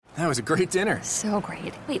That was a great dinner. So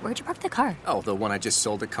great. Wait, where'd you park the car? Oh, the one I just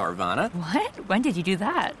sold to Carvana. What? When did you do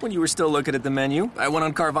that? When you were still looking at the menu. I went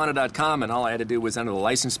on Carvana.com and all I had to do was enter the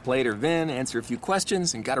license plate or VIN, answer a few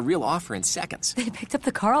questions, and got a real offer in seconds. They picked up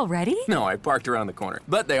the car already? No, I parked around the corner.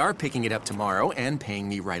 But they are picking it up tomorrow and paying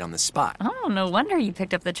me right on the spot. Oh, no wonder you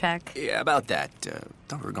picked up the check. Yeah, about that.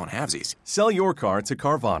 Thought we were going halvesies. Sell your car to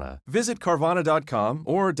Carvana. Visit Carvana.com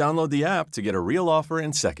or download the app to get a real offer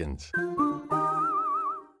in seconds.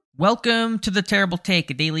 Welcome to The Terrible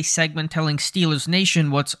Take, a daily segment telling Steelers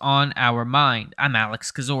Nation what's on our mind. I'm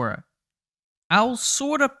Alex Kozora. I'll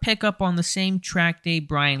sort of pick up on the same track day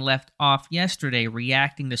Brian left off yesterday,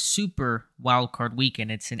 reacting to Super Wildcard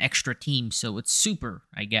Weekend. It's an extra team, so it's super,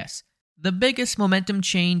 I guess. The biggest momentum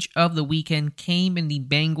change of the weekend came in the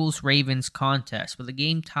Bengals-Ravens contest. With the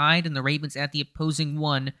game tied and the Ravens at the opposing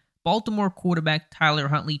one, Baltimore quarterback Tyler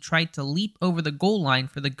Huntley tried to leap over the goal line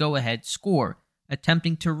for the go-ahead score.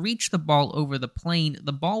 Attempting to reach the ball over the plane,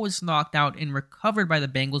 the ball was knocked out and recovered by the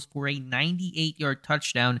Bengals for a 98-yard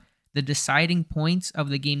touchdown, the deciding points of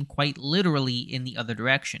the game quite literally in the other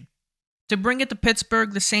direction. To bring it to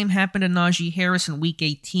Pittsburgh, the same happened to Najee Harris in Week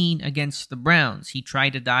 18 against the Browns. He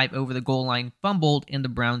tried to dive over the goal line, fumbled, and the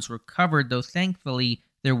Browns recovered, though thankfully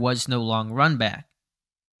there was no long run back.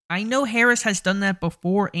 I know Harris has done that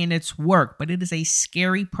before and it's worked, but it is a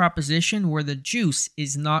scary proposition where the juice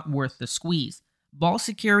is not worth the squeeze. Ball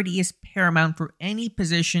security is paramount for any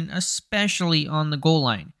position, especially on the goal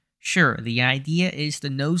line. Sure, the idea is the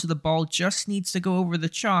nose of the ball just needs to go over the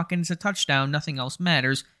chalk and it's a touchdown, nothing else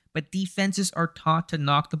matters, but defenses are taught to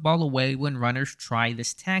knock the ball away when runners try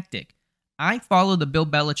this tactic. I follow the Bill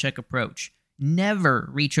Belichick approach. Never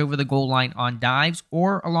reach over the goal line on dives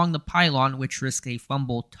or along the pylon, which risks a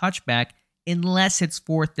fumble touchback, unless it's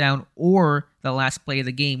fourth down or the last play of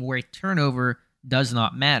the game where a turnover does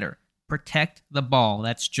not matter. Protect the ball.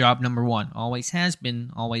 That's job number one. Always has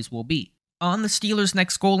been, always will be. On the Steelers'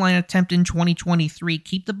 next goal line attempt in 2023,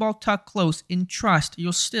 keep the ball tucked close and trust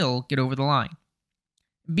you'll still get over the line.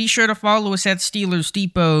 Be sure to follow us at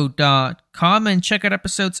SteelersDepot.com and check out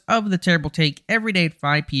episodes of The Terrible Take every day at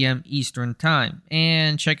 5 p.m. Eastern Time.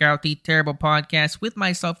 And check out The Terrible Podcast with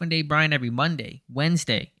myself and Dave Bryan every Monday,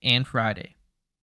 Wednesday, and Friday.